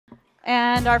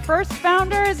And our first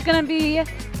founder is going to be,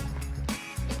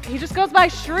 he just goes by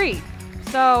Shri.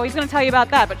 So he's going to tell you about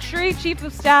that. But Shri, Chief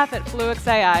of Staff at FLUIX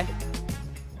AI.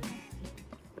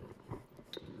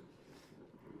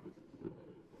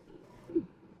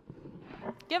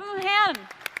 Give him a hand.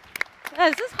 Yeah,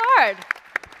 this is hard.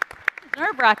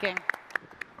 Nerve-wracking.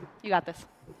 You got this.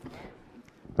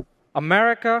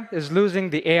 America is losing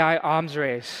the AI arms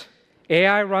race.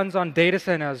 AI runs on data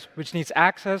centers, which needs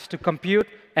access to compute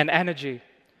and energy.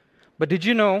 But did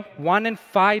you know 1 in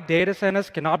 5 data centers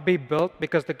cannot be built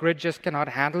because the grid just cannot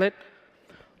handle it?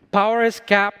 Power is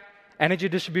capped, energy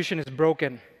distribution is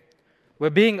broken. We're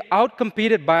being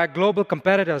outcompeted by our global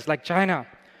competitors like China,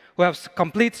 who have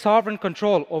complete sovereign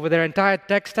control over their entire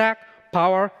tech stack,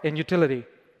 power, and utility.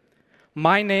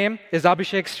 My name is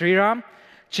Abhishek Sriram,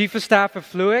 Chief of Staff of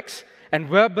FLUIX, and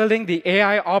we're building the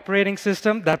AI operating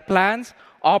system that plans,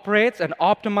 operates, and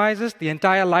optimizes the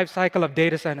entire life cycle of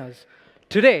data centers.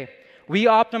 Today, we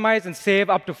optimize and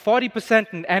save up to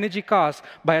 40% in energy costs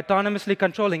by autonomously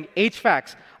controlling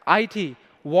HVACs, IT,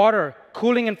 water,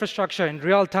 cooling infrastructure in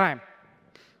real time.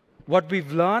 What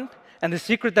we've learned, and the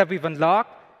secret that we've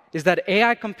unlocked, is that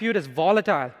AI compute is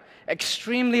volatile,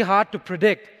 extremely hard to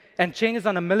predict, and changes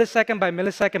on a millisecond by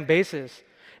millisecond basis.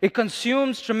 It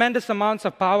consumes tremendous amounts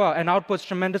of power and outputs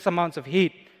tremendous amounts of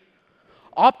heat.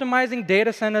 Optimizing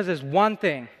data centers is one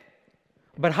thing,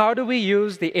 but how do we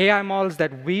use the AI models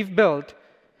that we've built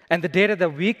and the data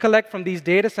that we collect from these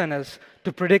data centers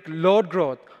to predict load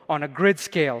growth on a grid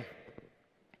scale?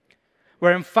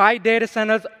 We're in 5 data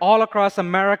centers all across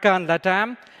America and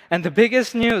LATAM, and the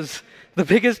biggest news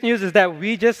is that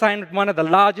we just signed with one of the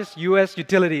largest US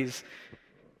utilities.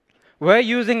 We're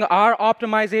using our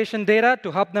optimization data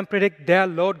to help them predict their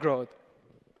load growth.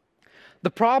 The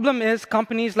problem is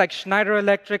companies like Schneider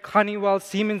Electric, Honeywell,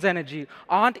 Siemens Energy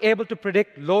aren't able to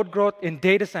predict load growth in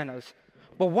data centers.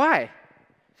 But why?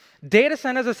 Data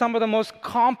centers are some of the most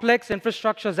complex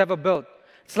infrastructures ever built.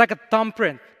 It's like a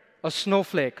thumbprint, a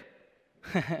snowflake.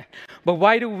 But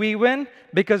why do we win?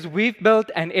 Because we've built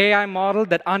an AI model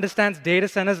that understands data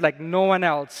centers like no one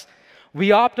else. We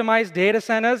optimize data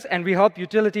centers, and we help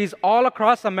utilities all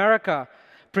across America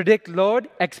predict load,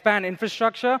 expand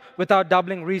infrastructure without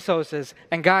doubling resources.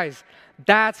 And guys,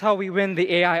 that's how we win the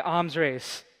AI arms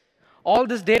race. All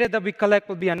this data that we collect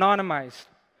will be anonymized.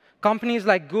 Companies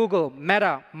like Google,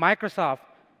 Meta, Microsoft,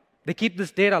 they keep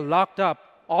this data locked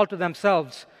up all to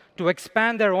themselves to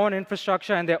expand their own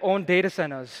infrastructure and their own data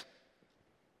centers.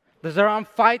 There's around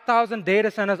 5,000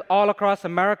 data centers all across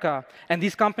America, and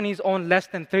these companies own less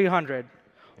than 300.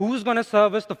 Who's going to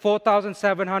service the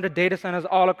 4,700 data centers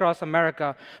all across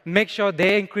America? Make sure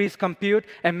they increase compute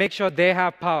and make sure they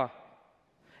have power.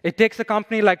 It takes a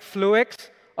company like FLUIX,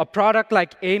 a product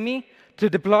like Amy, to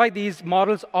deploy these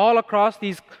models all across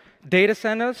these data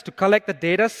centers, to collect the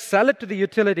data, sell it to the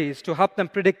utilities to help them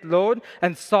predict load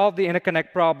and solve the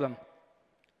interconnect problem.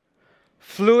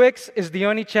 FLUIX is the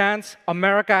only chance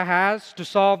America has to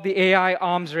solve the AI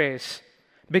arms race,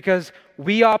 because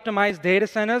we optimize data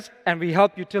centers and we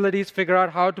help utilities figure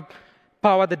out how to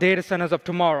power the data centers of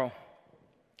tomorrow.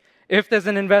 If there's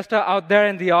an investor out there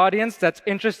in the audience that's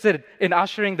interested in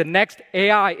ushering the next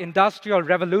AI industrial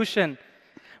revolution,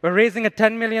 we're raising a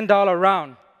 $10 million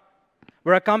round.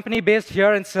 We're a company based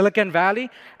here in Silicon Valley,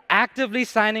 actively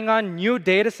signing on new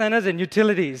data centers and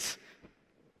utilities.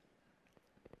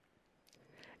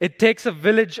 It takes a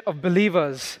village of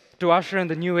believers to usher in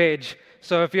the new age.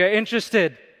 So if you're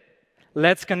interested,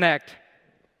 let's connect.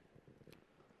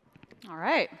 All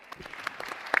right.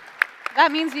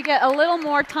 That means you get a little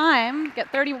more time,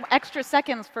 get 30 extra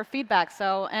seconds for feedback.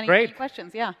 So any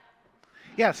questions? Yeah.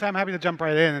 Yes, I'm happy to jump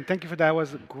right in. And thank you for that. It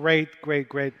was a great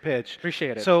pitch.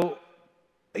 Appreciate it. So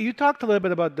you talked a little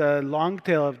bit about the long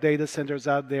tail of data centers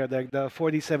out there, like the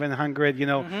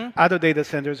 4,700, other data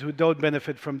centers who don't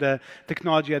benefit from the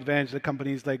technology advantage that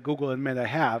companies like Google and Meta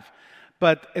have.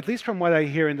 But at least from what I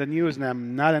hear in the news, and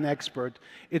I'm not an expert,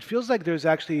 it feels like there's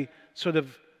actually sort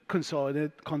of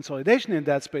consolidation in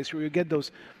that space where you get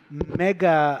those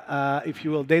mega, if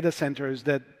you will, data centers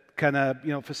that kind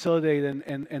of facilitate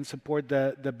and support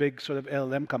the big sort of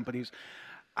LLM companies.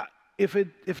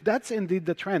 If that's indeed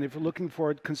the trend, if we're looking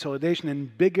for consolidation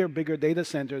in bigger data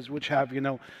centers, which have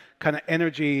kind of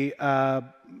energy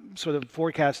sort of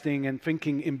forecasting and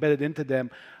thinking embedded into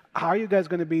them, how are you guys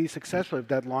going to be successful if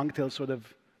that long tail sort of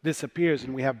disappears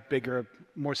and we have bigger,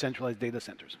 more centralized data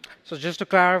centers? So just to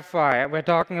clarify, we're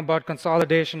talking about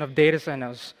consolidation of data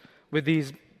centers with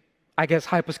these, I guess,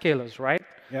 hyperscalers, right?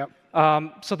 Yeah.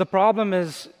 So the problem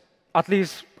is, at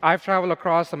least I've traveled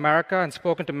across America and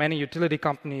spoken to many utility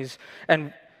companies,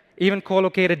 and even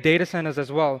co-located data centers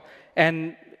as well.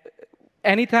 And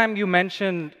anytime you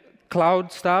mention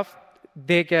cloud stuff,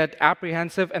 they get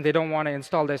apprehensive and they don't want to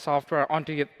install their software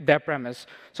onto their premise.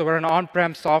 So we're an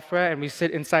on-prem software, and we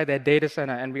sit inside their data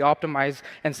center, and we optimize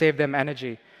and save them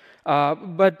energy.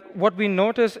 But what we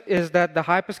notice is that the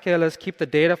hyperscalers keep the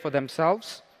data for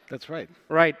themselves. That's right.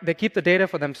 Right, they keep the data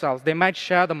for themselves. They might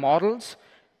share the models,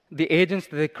 the agents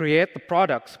that they create, the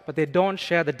products, but they don't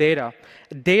share the data.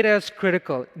 Data is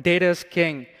critical, data is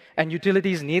king, and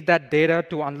utilities need that data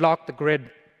to unlock the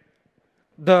grid.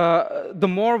 The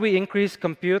more we increase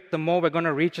compute, the more we're going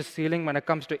to reach a ceiling when it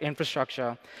comes to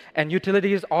infrastructure. And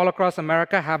utilities all across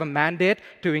America have a mandate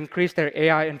to increase their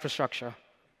AI infrastructure.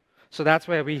 So that's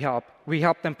where we help. We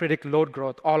help them predict load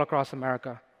growth all across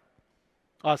America.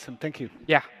 Awesome. Thank you.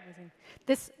 Yeah.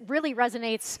 This really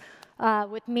resonates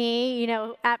with me. You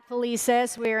know, at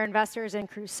FLUIX, we're investors in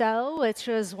Crusoe, which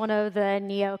was one of the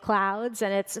neo clouds,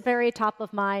 and it's very top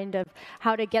of mind of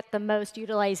how to get the most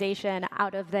utilization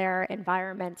out of their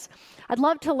environments. I'd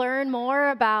love to learn more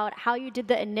about how you did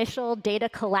the initial data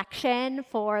collection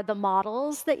for the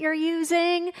models that you're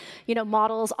using. You know,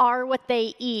 models are what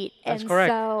they eat. That's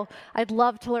correct. So I'd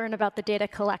love to learn about the data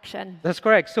collection. That's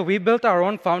correct. So we built our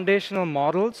own foundational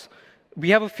models.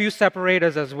 We have a few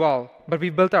separators as well, but we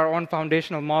built our own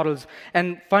foundational models.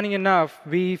 And funny enough,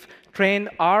 we've trained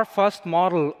our first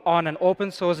model on an open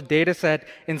source data set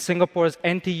in Singapore's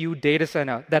NTU data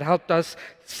center that helped us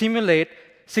simulate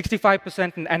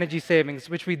 65% in energy savings,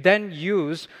 which we then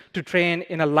used to train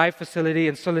in a live facility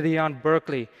in Solidion,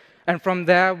 Berkeley. And from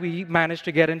there, we managed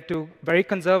to get into very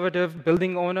conservative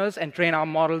building owners and train our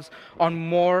models on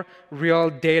more real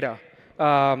data.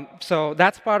 So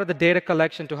that's part of the data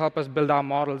collection to help us build our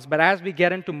models. But as we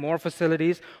get into more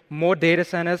facilities, more data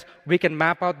centers, we can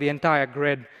map out the entire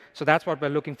grid. So that's what we're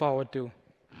looking forward to.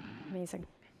 Amazing.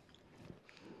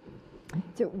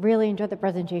 So really enjoyed the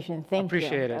presentation. Thank you.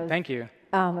 Appreciate it. Thank you.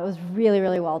 It was really,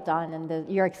 really well done, and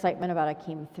your excitement about it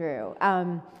came through.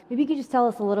 Maybe you could just tell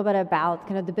us a little bit about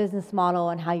kind of the business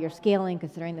model and how you're scaling,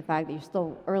 considering the fact that you're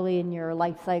still early in your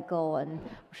life cycle, and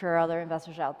I'm sure other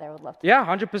investors out there would love to. Yeah,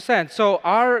 100%. So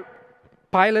our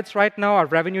pilots right now are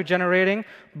revenue generating,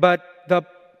 but the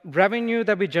revenue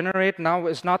that we generate now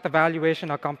is not the valuation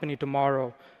of our company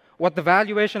tomorrow. What the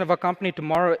valuation of our company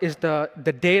tomorrow is the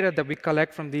data that we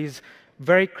collect from these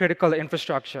very critical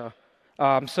infrastructure.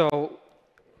 So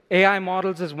AI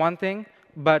models is one thing,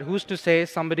 but who's to say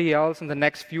somebody else in the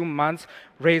next few months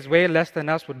raise way less than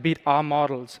us would beat our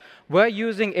models? We're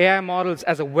using AI models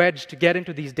as a wedge to get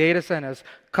into these data centers,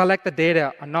 collect the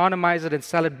data, anonymize it, and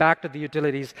sell it back to the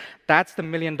utilities. That's the $1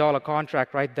 million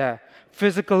contract right there.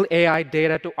 Physical AI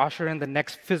data to usher in the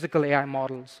next physical AI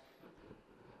models.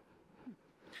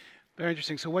 Very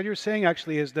interesting. So what you're saying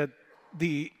actually is that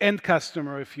the end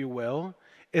customer, if you will,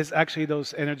 is actually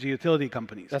those energy utility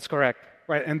companies. That's correct.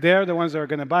 Right, and they're the ones that are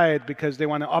going to buy it because they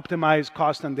want to optimize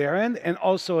cost on their end, and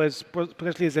also as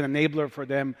potentially as an enabler for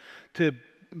them to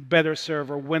better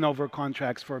serve or win over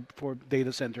contracts for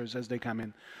data centers as they come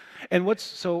in. And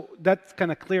so that's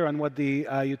kind of clear on what the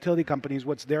utility companies,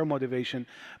 what's their motivation.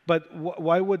 But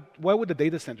why would the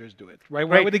data centers do it? Right?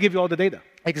 Why would they give you all the data?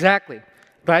 Exactly.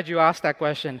 Glad you asked that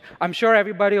question. I'm sure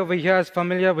everybody over here is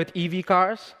familiar with EV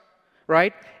cars,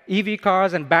 right? EV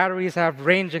cars and batteries have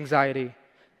range anxiety.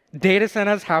 Data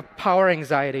centers have power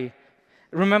anxiety.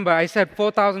 Remember, I said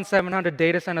 4,700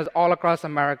 data centers all across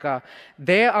America.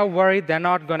 They are worried they're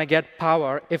not going to get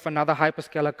power if another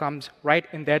hyperscaler comes right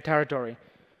in their territory.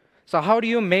 So how do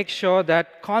you make sure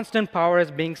that constant power is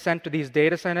being sent to these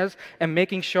data centers and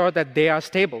making sure that they are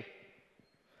stable?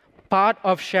 Part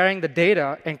of sharing the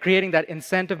data and creating that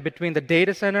incentive between the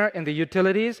data center and the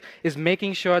utilities is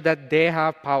making sure that they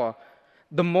have power.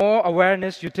 The more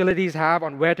awareness utilities have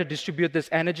on where to distribute this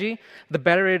energy, the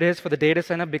better it is for the data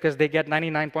center because they get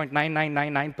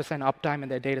 99.9999% uptime in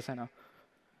their data center.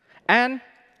 And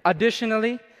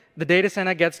additionally, the data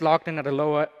center gets locked in at a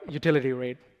lower utility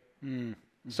rate.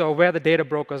 So we're the data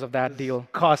brokers of that deal.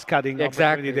 Cost-cutting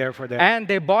opportunity there for them. And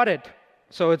they bought it,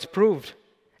 so it's proved.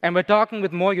 And we're talking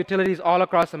with more utilities all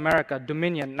across America,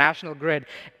 Dominion, National Grid.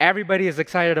 Everybody is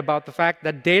excited about the fact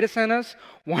that data centers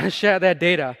want to share their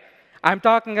data. I'm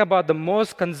talking about the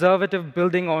most conservative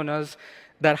building owners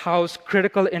that house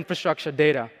critical infrastructure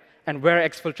data, and we're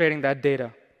exfiltrating that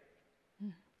data.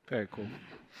 Very cool.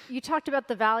 You talked about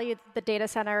the value that the data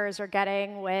centers are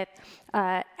getting with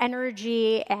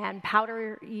energy and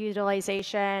power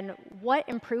utilization. What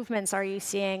improvements are you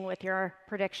seeing with your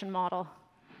prediction model?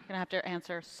 You're going to have to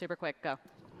answer super quick. Go.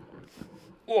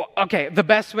 Oh, OK, the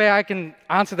best way I can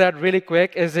answer that really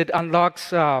quick is it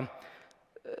unlocks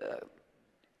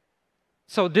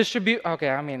So distribute. Okay,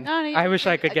 I mean, No, I wish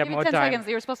I could get give me more 10 time. seconds.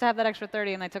 You were supposed to have that extra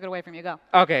 30, and they took it away from you. Go.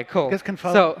 Okay, cool. Just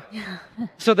confirm.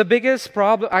 So the biggest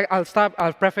problem,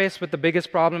 I'll preface with the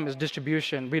biggest problem is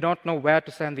distribution. We don't know where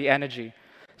to send the energy.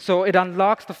 So it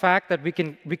unlocks the fact that we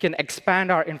can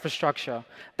expand our infrastructure.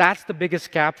 That's the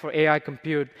biggest gap for AI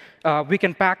compute. We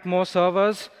can pack more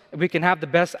servers, we can have the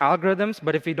best algorithms,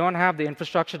 but if we don't have the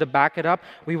infrastructure to back it up,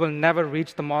 we will never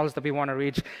reach the models that we want to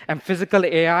reach. And physical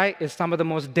AI is some of the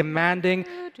most demanding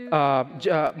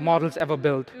models ever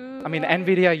built. I mean,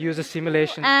 NVIDIA uses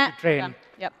simulations to train. Done.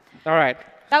 Yep. All right.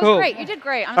 That was Cool. great. You did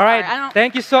great. I'm All sorry. right.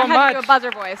 Thank you so I had to do much. a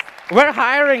buzzer voice. We're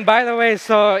hiring, by the way,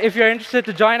 so if you're interested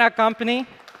to join our company,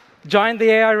 join the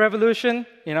AI revolution,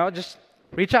 just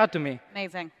reach out to me.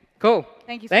 Amazing. Cool.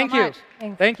 Thank you so much.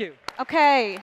 Thank you. Okay.